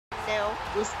now.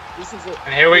 This is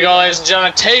And here we go, ladies and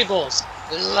gentlemen. Tables,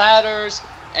 ladders,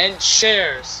 and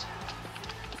chairs.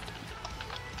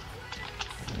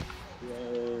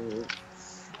 Whoa.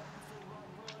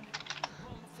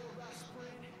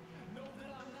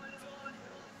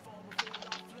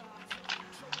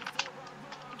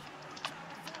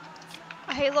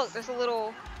 Hey, look, there's a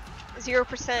little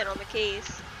 0% on the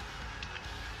case.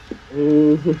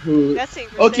 Ooh. That's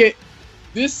interesting. Okay,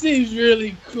 this seems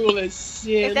really cool as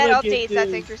shit. If that Look updates, at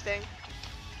that's this. interesting.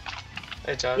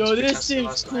 Hey, John, Yo, this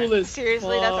seems cool as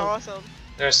Seriously, that's fuck. awesome.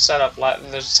 There's setup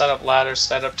ladders,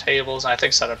 setup tables, and I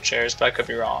think setup chairs, but I could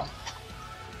be wrong.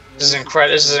 This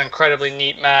is an incredibly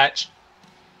neat match.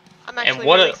 I'm actually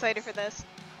what really a- excited for this.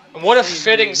 And what a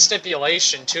fitting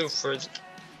stipulation too for.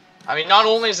 I mean, not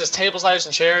only is this tables, ladders,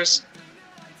 and chairs.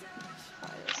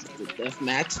 The death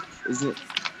match, is it?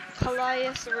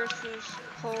 Callias versus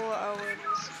Cole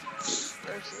Owens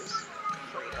versus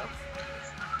Fredo.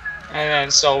 And then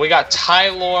so we got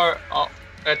Tylore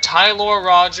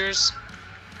Rogers,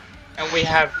 and we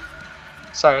have.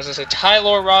 Sorry, I was gonna say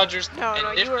Tylore Rogers No, and no,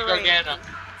 Nifty you were right. Gargano.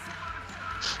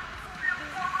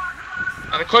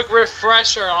 And a quick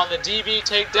refresher on the DB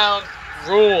takedown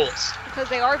rules. Because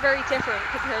they are very different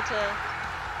compared to...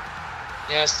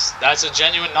 Yes, that's a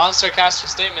genuine, non-sarcastic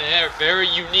statement. They are very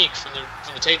unique from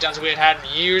the takedowns we had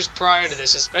in years prior to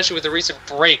this, especially with the recent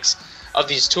breaks of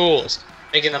these tools,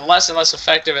 making them less and less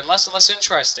effective and less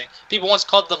interesting. People once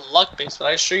called them luck-based, but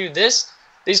I assure you these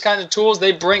kinds of tools,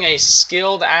 they bring a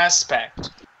skilled aspect.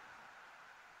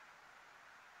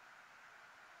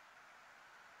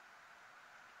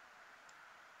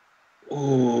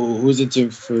 Oh, who's entering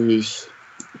first?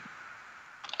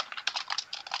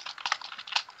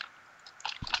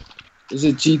 Is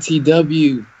it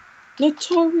GTW?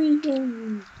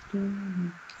 Notorious.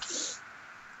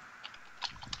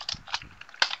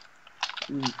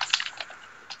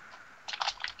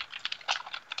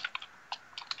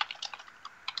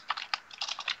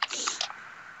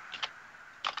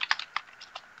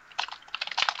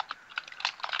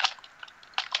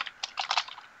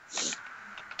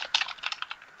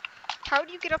 How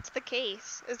do you get up to the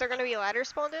case? Is there going to be a ladder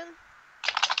spawned in?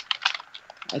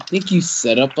 I think you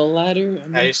set up a ladder.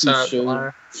 I'm not too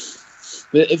sure.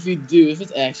 But if you do, if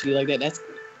it's actually like that, that's...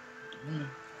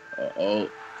 Uh-oh.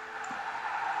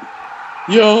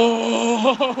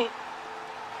 Yo!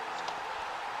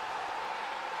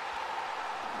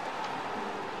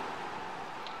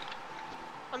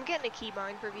 I'm getting a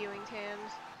keybind for viewing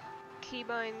TAMs.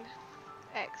 Keybind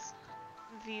X.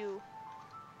 View.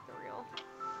 For real.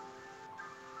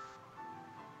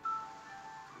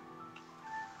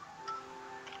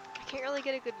 I can't really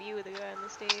get a good view of the guy on the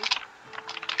stage.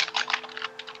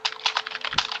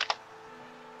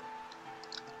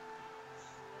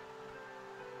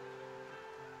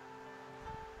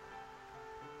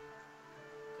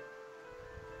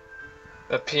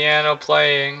 The piano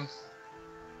playing.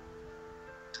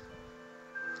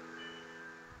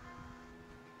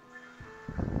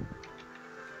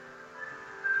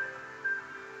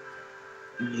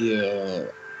 Yeah.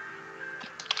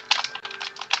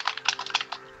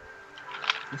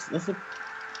 That's a...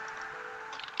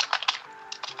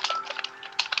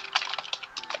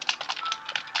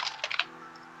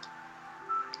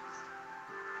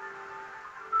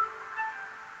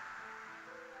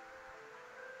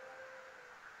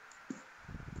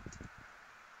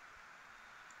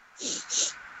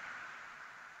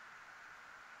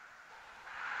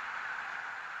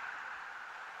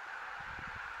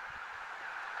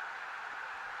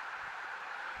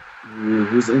 Ooh,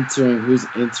 who's entering? Who's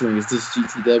entering? Is this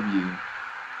GTW?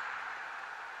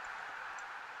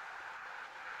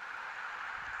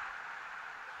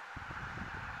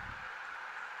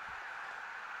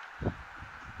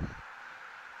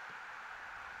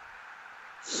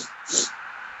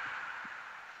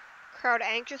 Crowd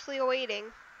anxiously awaiting.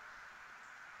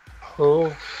 Who?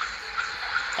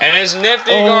 And it's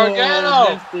Nifty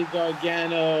Gargano! Nifty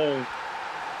Gargano!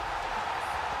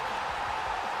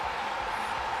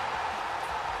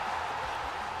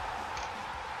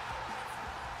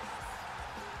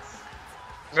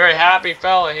 Very happy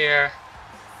fella here.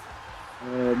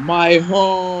 My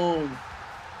home!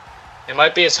 It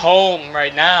might be his home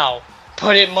right now,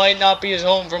 but it might not be his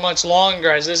home for much longer,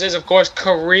 as this is, of course,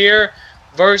 career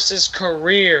versus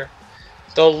career.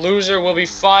 The loser will be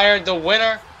fired. The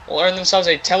winner will earn themselves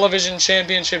a television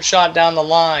championship shot down the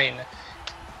line.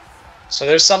 So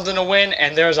there's something to win,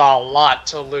 and there's a lot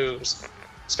to lose.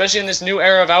 Especially in this new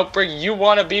era of Outbreak, you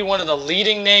want to be one of the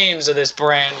leading names of this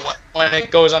brand when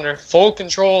it goes under full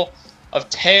control of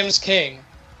Tams King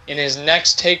in his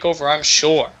next takeover, I'm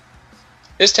sure.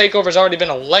 This takeover has already been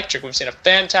electric. We've seen a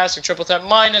fantastic triple threat,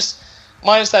 minus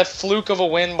that fluke of a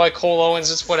win by Cole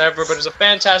Owens. It's whatever, but it's a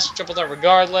fantastic triple threat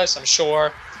regardless, I'm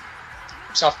sure.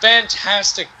 It's a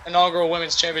fantastic inaugural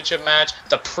Women's Championship match.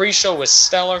 The pre-show was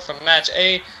stellar from match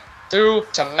A through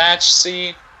to match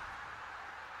C.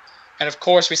 And of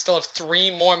course, we still have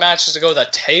 3 more matches to go. The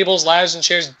tables, ladders, and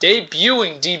chairs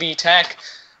debuting DB Tech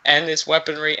and its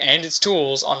weaponry and its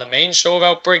tools on the main show of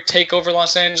Outbreak Takeover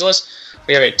Los Angeles.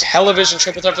 We have a television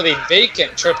triple threat for the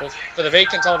vacant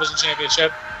television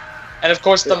championship. And of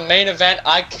course, the main event,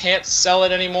 I can't sell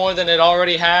it any more than it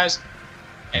already has.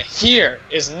 And here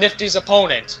is Nifty's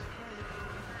opponent.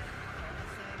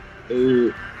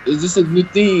 Is this a new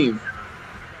theme?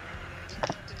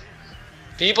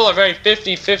 People are very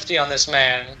 50-50 on this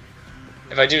man,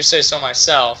 if I do say so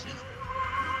myself.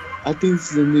 I think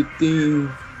this is a new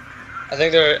theme.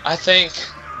 I think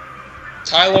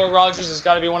Tylore Rogers has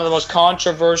got to be one of the most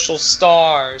controversial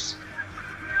stars.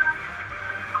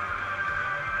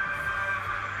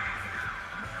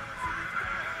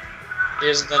 He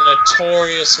is the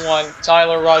notorious one.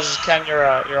 Tylore Rogers, Ken, your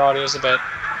audio's a bit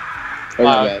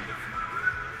loud. Bad.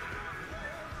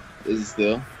 Is it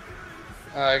still?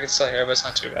 I can still hear it, but it's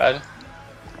not too bad.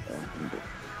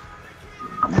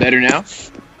 Better now?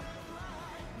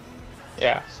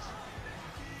 Yeah.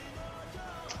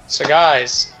 So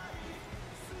guys,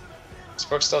 is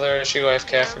Brooke still there? Is she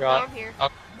AFK? I forgot. I'm here.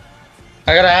 Okay.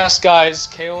 I gotta ask guys,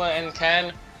 Kayla and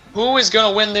Ken, who is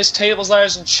gonna win this tables,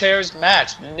 ladders, and chairs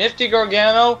match? Nifty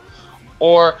Gargano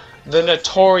or the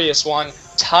notorious one,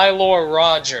 Tylore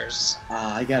Rogers?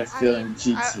 I got a feeling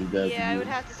GT does. Yeah, I would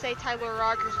have to say Tylore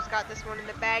Rogers has got this one in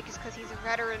the bag just because he's a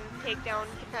veteran takedown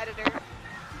competitor.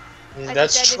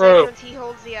 That's true. Since he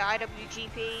holds the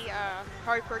IWGP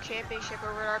Hardcore Championship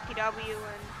over at R.C.W.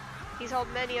 and he's held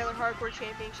many other Hardcore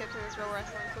Championships in his pro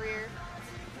wrestling career.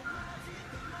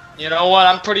 You know what?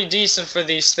 I'm pretty decent for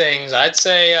these things. I'd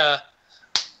say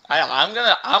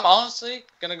I'm honestly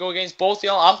gonna go against both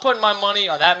y'all. I'm putting my money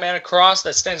on that man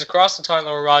that stands across the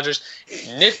Tylore Rogers,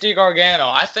 Nifty Gargano.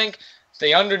 I think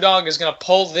the underdog is gonna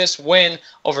pull this win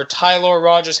over Tylore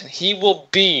Rogers, and he will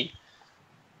be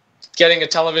getting a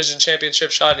television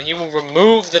championship shot, and he will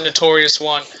remove the notorious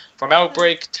one from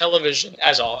Outbreak Television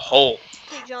as a whole.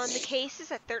 Hey John, the case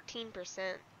is at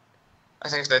 13%. I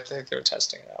think they were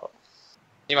testing it out.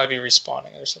 He might be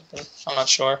respawning or something. I'm not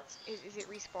sure. Is it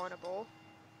respawnable?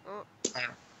 Oh. I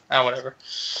don't know. Whatever.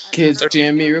 Kids,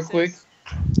 PM me real quick.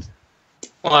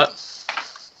 What?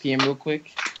 PM real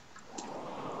quick.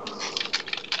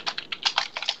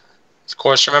 Of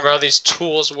course, remember how these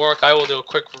tools work. I will do a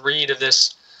quick read of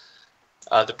this.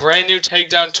 The brand new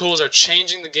takedown tools are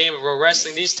changing the game of pro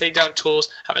wrestling. These takedown tools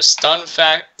have a stun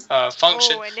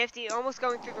function. Oh, and Nifty almost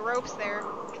going through the ropes there.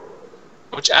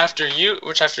 Which after use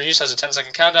has a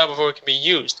 10-second countdown before it can be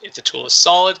used. If the tool is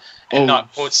solid and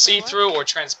not quote see-through or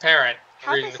transparent.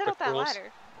 How'd they set up that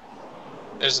ladder?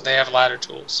 They have ladder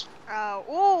tools. Oh,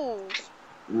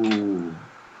 ooh. Ooh.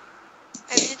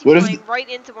 And Nifty going right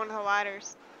into one of the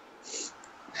ladders.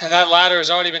 And that ladder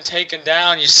has already been taken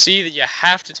down. You see that you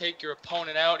have to take your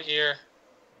opponent out here.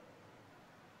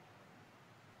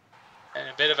 And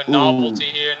a bit of a novelty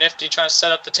here. Nifty trying to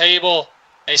set up the table.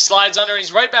 And he slides under and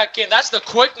he's right back in. That's the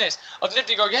quickness of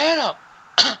Nifty Gargano.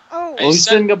 Oh, he's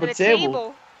setting up a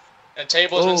table. And a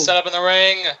table's been set up in the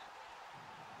ring.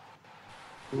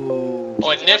 Ooh. Oh,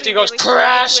 and Nifty goes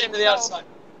crashing to the outside.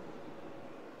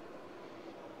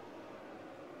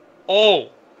 Oh.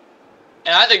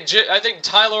 And I think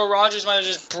Tylore Rogers might have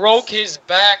just broke his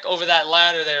back over that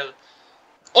ladder there.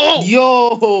 Oh!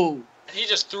 Yo! And he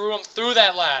just threw him through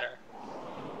that ladder.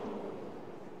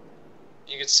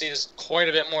 You can see there's quite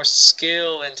a bit more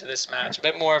skill into this match, a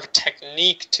bit more of a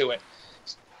technique to it.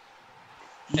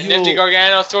 And Nifty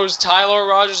Gargano throws Tylore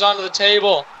Rogers onto the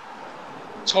table.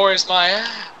 Notorious Maya.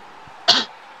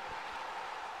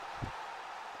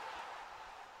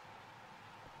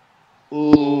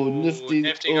 Ooh,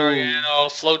 Nifty Gargano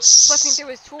floats. Flipping through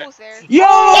his tools there.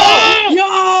 Yo!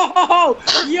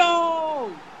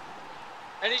 Yo!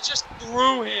 And he just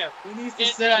threw him. He needs to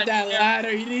set up that ladder.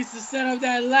 He needs to set up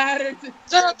that ladder.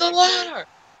 Set up the ladder.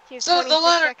 Set up the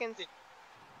ladder. Seconds.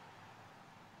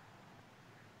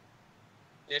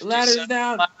 Ladder's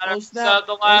down. Oh, snap. Set up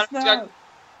the ladder. Oh, snap.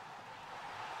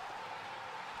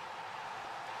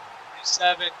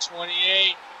 27,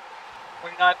 28,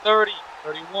 29, 30,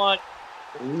 31,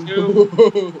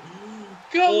 32,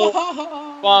 Come 4,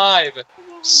 on. 5,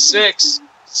 6,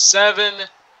 7,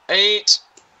 8,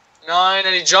 9,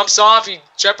 and he jumps off. He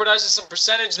jeopardizes some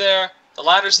percentage there. The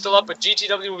ladder's still up, but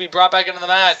GTW will be brought back into the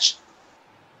match.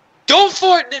 Go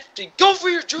for it, Nifty. Go for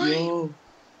your dream. Yo.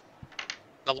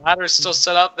 the ladder is still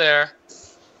set up there.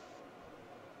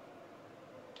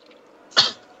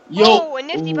 Yo. Oh, and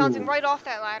Nifty bouncing right off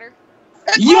that ladder.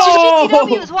 Yo. Oh,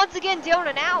 GTW is once again down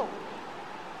and out.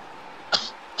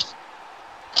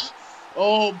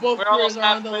 Oh, both We're players almost are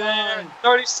on the halfway there. line.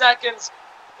 30 seconds.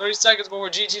 30 seconds before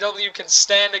GTW can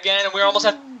stand again, and we're almost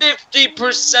at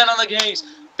 50% on the case.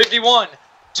 51,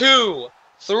 2,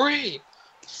 3,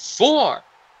 4,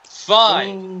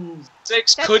 5,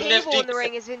 6. That Could table Nifty in the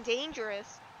ring has been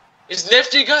dangerous. Is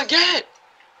Nifty gonna get it?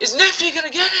 Is Nifty gonna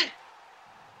get it?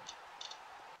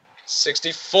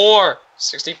 64,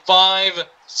 65,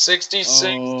 66.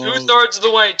 2/3 of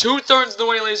the way. 2/3 of the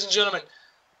way, ladies and gentlemen.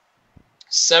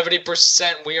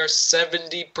 70%. We are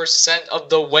 70% of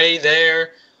the way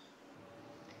there.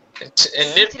 And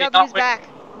Nifty GTW's back.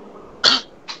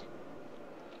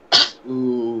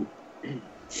 Ooh.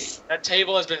 That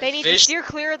table has been They need to fished. steer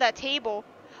clear of that table.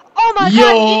 Oh my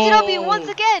god, GTW once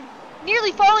again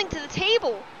nearly falling to the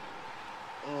table.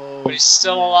 Oh, But he's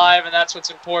still alive, and that's what's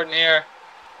important here.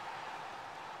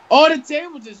 Oh, the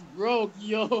table just broke,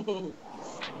 yo.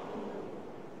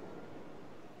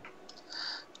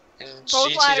 And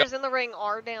Both ladders in the ring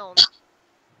are down.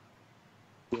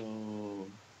 Yo.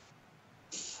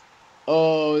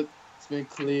 Oh, it's been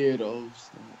cleared. Oh,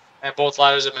 snap. And both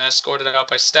ladders have been escorted out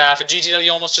by staff. And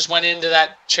GTW almost just went into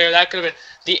that chair. That could have been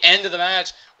the end of the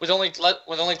match with only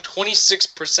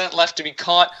 26% left to be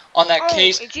caught on that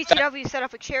case. And GTW set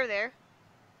up a chair there.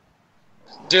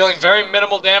 Dealing very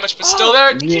minimal damage, but still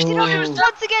there. GTW is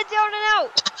once again down and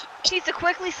out. Needs to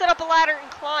quickly set up a ladder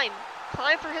and climb.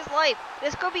 Climb for his life.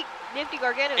 This could be Nifty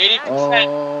Gargano's 80%. match.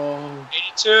 Oh.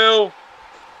 82.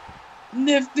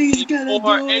 Nifty's gonna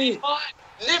do 85.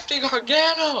 Nifty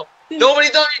Gargano. Nobody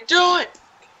thought he'd do it.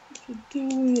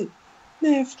 Do it.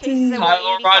 Nifty.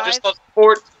 Tylore Rogers left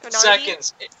 4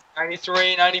 seconds.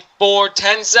 93, 94,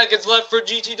 10 seconds left for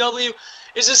GTW.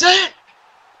 Is this it?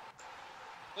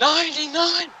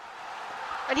 99.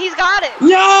 And he's got it.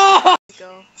 No!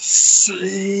 Go.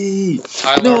 Sweet.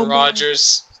 Tylore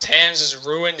Rogers. Tams has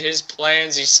ruined his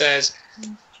plans, he says.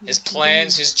 His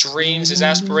plans, his dreams, his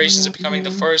aspirations of becoming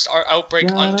the first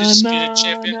Outbreak undisputed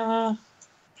champion.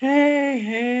 Hey,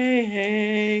 hey,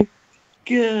 hey.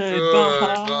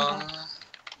 Goodbye.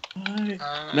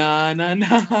 Nah, nah, nah,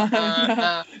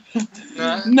 nah.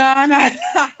 Nah, nah, nah.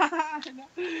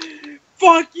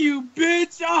 Fuck you,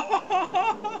 bitch.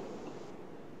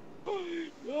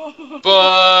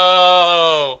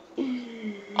 Whoa!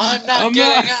 I'm not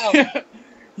getting out.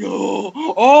 Yo,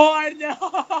 oh, I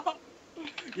know.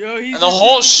 Yo, he's and the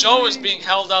whole show is being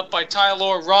held up by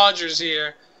Tylore Rogers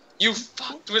here. You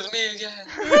fucked with me again.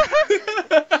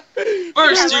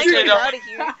 First, you get out of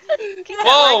here.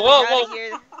 Whoa, whoa, whoa!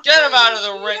 Get him out of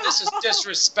the ring. This is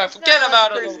disrespectful. Get him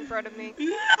out of the ring. In front of me.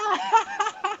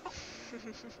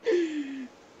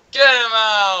 Get him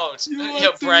out!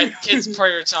 Yo, Brett, kids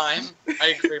prayer time. I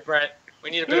agree, Brett. We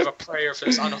need a bit of a prayer for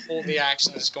this unholy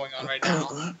action that's going on right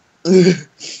now.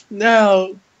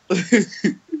 No.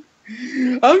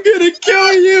 I'm gonna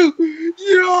kill you!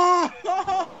 Yo!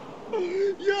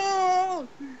 Yo!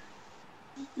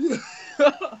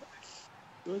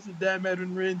 Wasn't that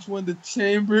Madden Range won the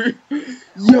chamber?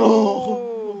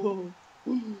 Yo!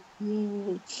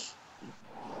 Yo!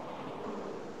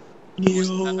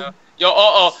 Yo!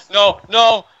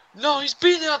 Yo, no, he's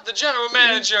beating up the general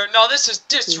manager. No, this is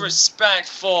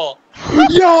disrespectful.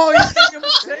 Yo, he's taking the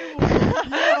table.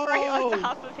 Yo. Right on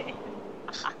top of it.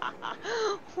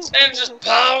 Sam just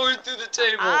powered through the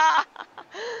table.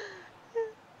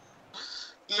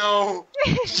 No.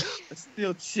 A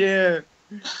steel chair.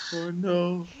 Oh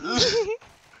no.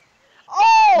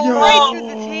 Oh, Yo. right through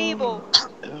the table.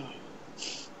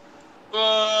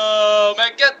 Whoa,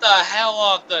 man, get the hell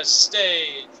off the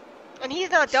stage. And he's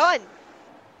not done.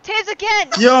 Tams again.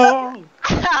 Yo.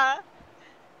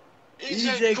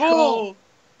 EJ Cole.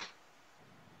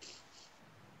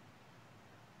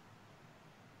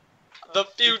 The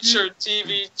future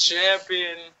TV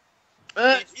champion.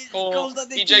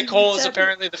 EJ Cole is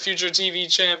apparently the future TV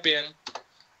champion.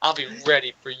 I'll be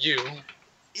ready for you.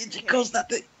 EJ Cole's not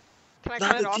the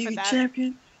TV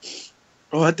champion.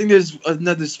 Oh, I think there's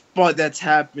another spot that's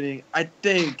happening. I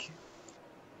think.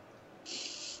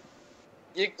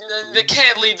 They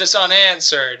can't leave this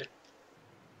unanswered.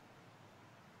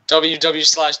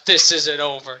 www.this isn't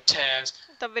over, Tams.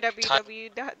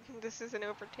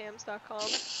 www.thisisn'tovertams.com.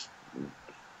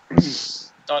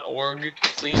 .org,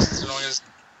 please, as long as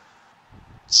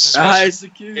High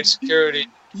security. Security.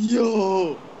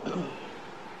 Yo.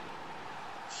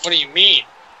 What do you mean?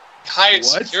 Higher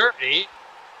security?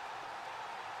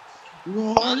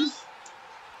 What?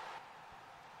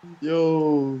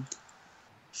 Yo.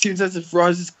 Seems as if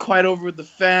Raj is quite over with the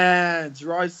fans.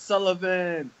 Raj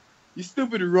Sullivan. You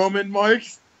stupid Roman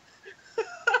Marks.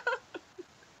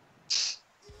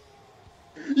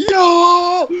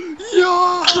 Yo!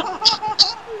 Yo!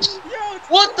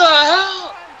 What the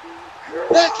hell?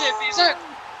 That can't be.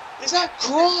 Is that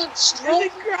Braun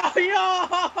Strowman?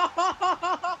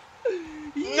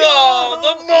 No,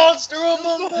 the monster of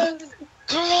momentum.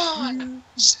 Braun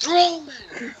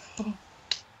Strowman.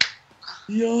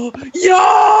 Yo!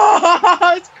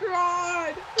 It's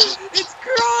Kron! It's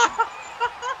Kron!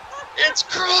 It's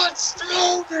Braun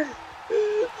Strowman.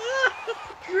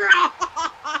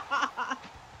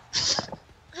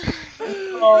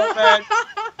 Oh man.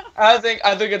 I think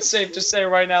it's safe to say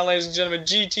right now, ladies and gentlemen,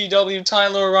 GTW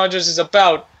Tylore Rogers is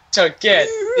about to get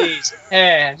these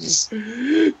hands.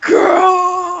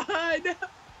 God!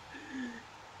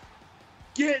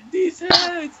 Get these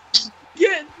hands!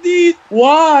 Get these!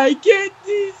 Why? Get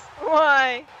these!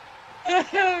 Why?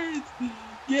 Hands!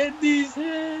 Get these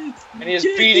hands! And he is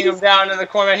beating him down in the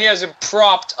corner. He has him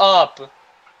propped up.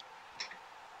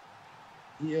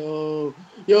 Yo,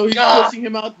 he's pushing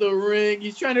him out the ring.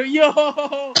 He's trying to, he pushed him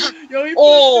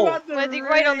out the landing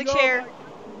ring. right on the chair.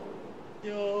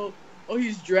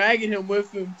 He's dragging him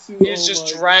with him too. He's just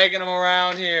dragging him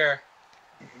around here.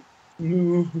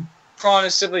 Kron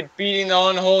is simply beating the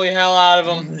unholy hell out of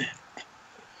him.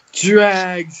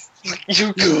 Drags.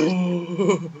 You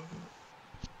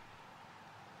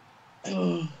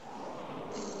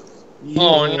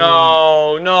Oh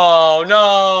no, no,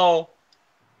 no.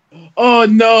 Oh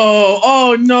no!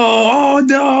 Oh no! Oh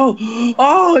no!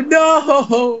 Oh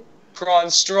no! Braun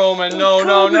Strowman, no,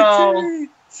 no, no!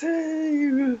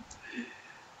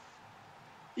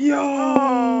 Yo!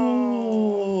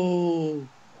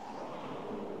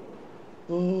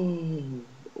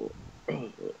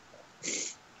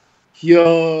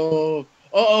 Yo!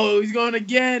 He's going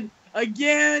again!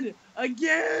 Again!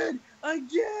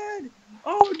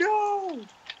 Oh no!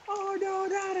 Oh no!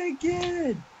 Not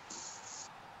again!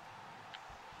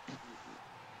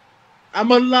 I'm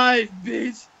alive,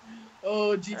 bitch.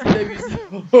 Oh, GTW's.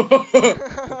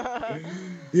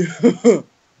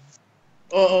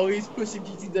 He's pushing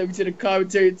GTW to the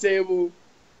commentary table.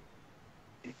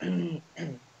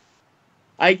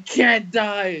 I can't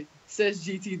die, says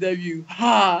GTW.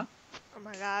 Ha! Oh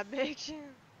my god, bitch.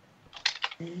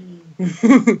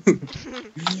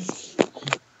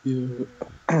 Yo.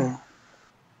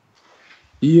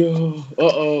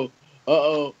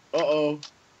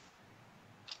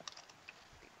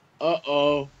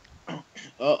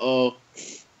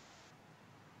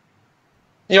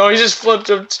 Yo, he just flipped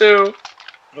him too.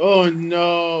 Oh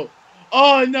no.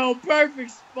 Oh no,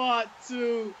 perfect spot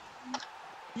too.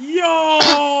 Yo!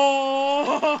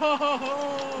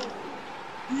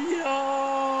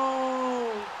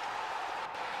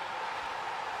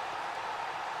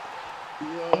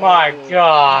 Oh my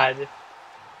god.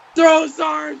 Throw his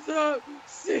arms up.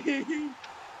 See?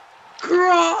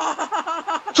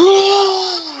 Cry!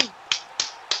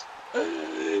 Yo!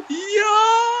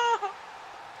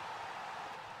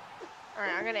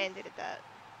 Alright, I'm gonna end it at that.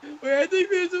 Wait, I think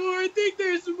there's more. I think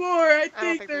there's more. I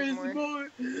think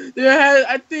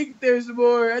there's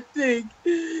more. I think.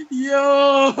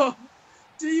 Yo!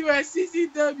 See you at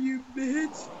CCW,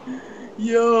 bitch.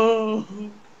 Yo!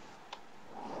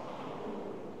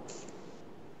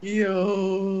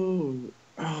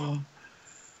 Oh.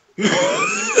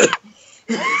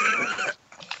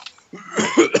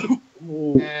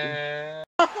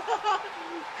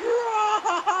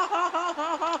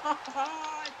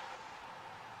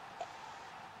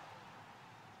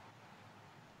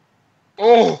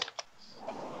 Oh!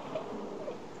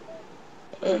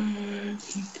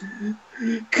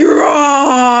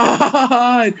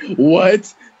 God!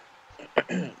 What?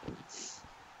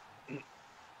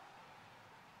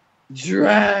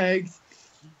 Dragged.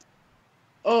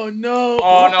 Oh no!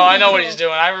 Oh no! I know what he's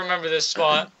doing. I remember this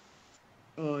spot.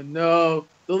 Oh no!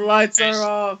 The lights are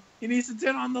off. He needs to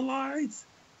turn on the lights.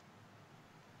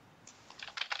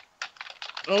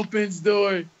 Opens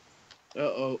door.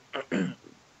 Uh-oh.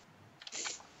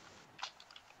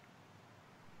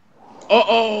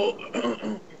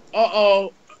 Uh-oh.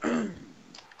 Uh-oh.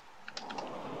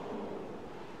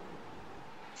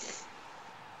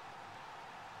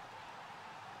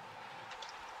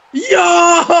 Yo!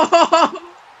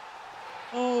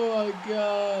 Oh my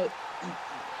god.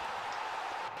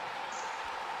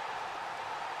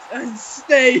 And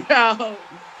stay out.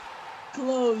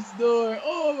 Closed door.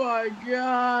 Oh my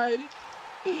god.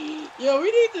 Yo,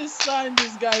 we need to sign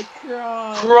this guy,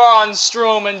 Kron. Braun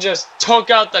Strowman just took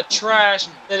out the trash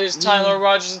that is Tylore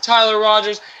Rogers. And Tylore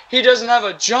Rogers, he doesn't have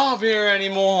a job here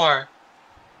anymore.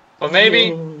 But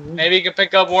maybe he could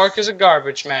pick up work as a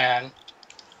garbage man.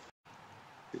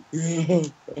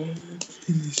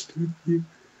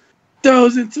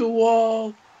 Throws into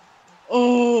wall.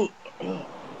 Oh.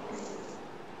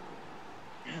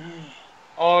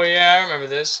 Oh yeah, I remember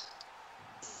this.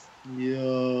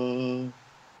 Yo.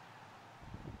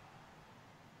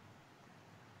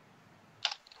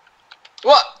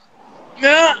 What? Yo,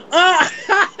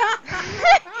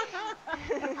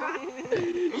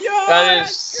 That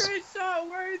that's is. screenshot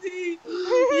worthy.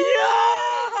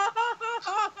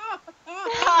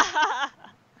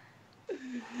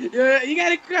 Yo, you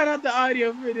gotta cut out the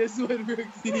audio for this one,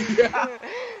 Brooksy.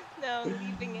 No, I'm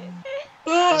leaving it.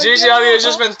 Oh, GCW has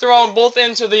just been thrown both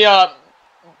into the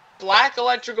black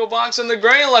electrical box and the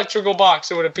gray electrical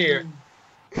box, it would appear.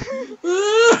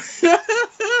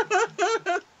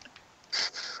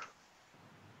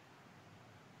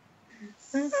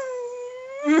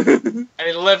 And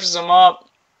he lifts him up.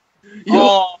 Yo.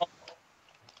 Oh,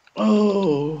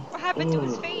 Oh. What happened to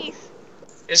his face?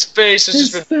 his face has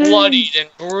just His been face. bloodied and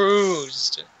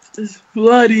bruised. It's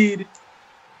bloodied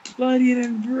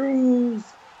and bruised.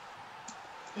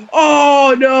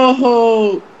 Oh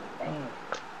no!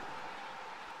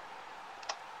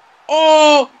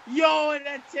 Oh, yo, and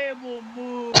that table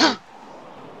moved.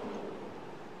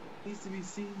 Needs to be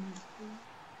seen.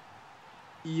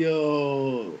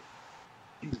 Yo,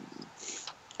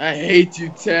 I hate you,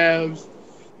 Tabs.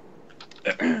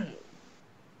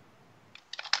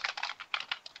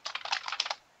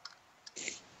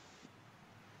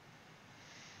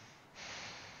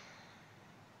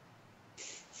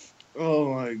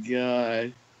 Oh my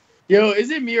god. Yo, is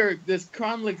it me or this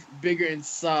Kron looks bigger in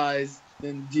size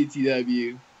than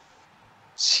GTW?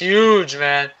 It's huge,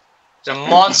 man. He's a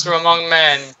monster among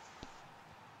men.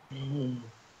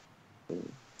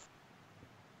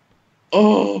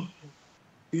 Oh,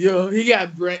 yo, he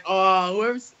got brain. Oh,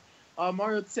 whoever's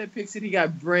Mario 10 picks it, he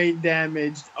got brain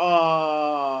damaged.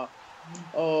 Oh,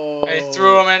 They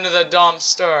threw him into the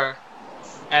dumpster.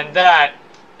 And that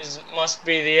must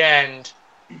be the end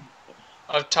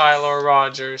of Tylore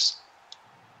Rogers.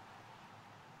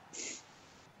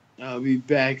 I'll be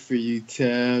back for you,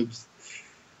 Tabs.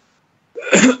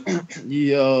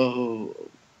 Yo.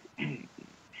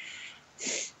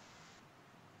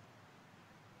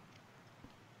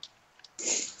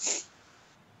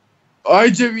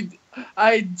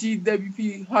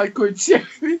 IGWP Hardcore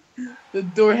Champion. The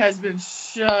door has been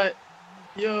shut.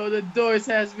 Yo, the doors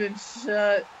has been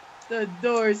shut. The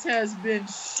doors has been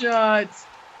shut.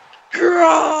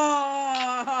 God.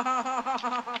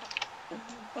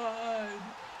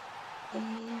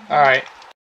 Alright.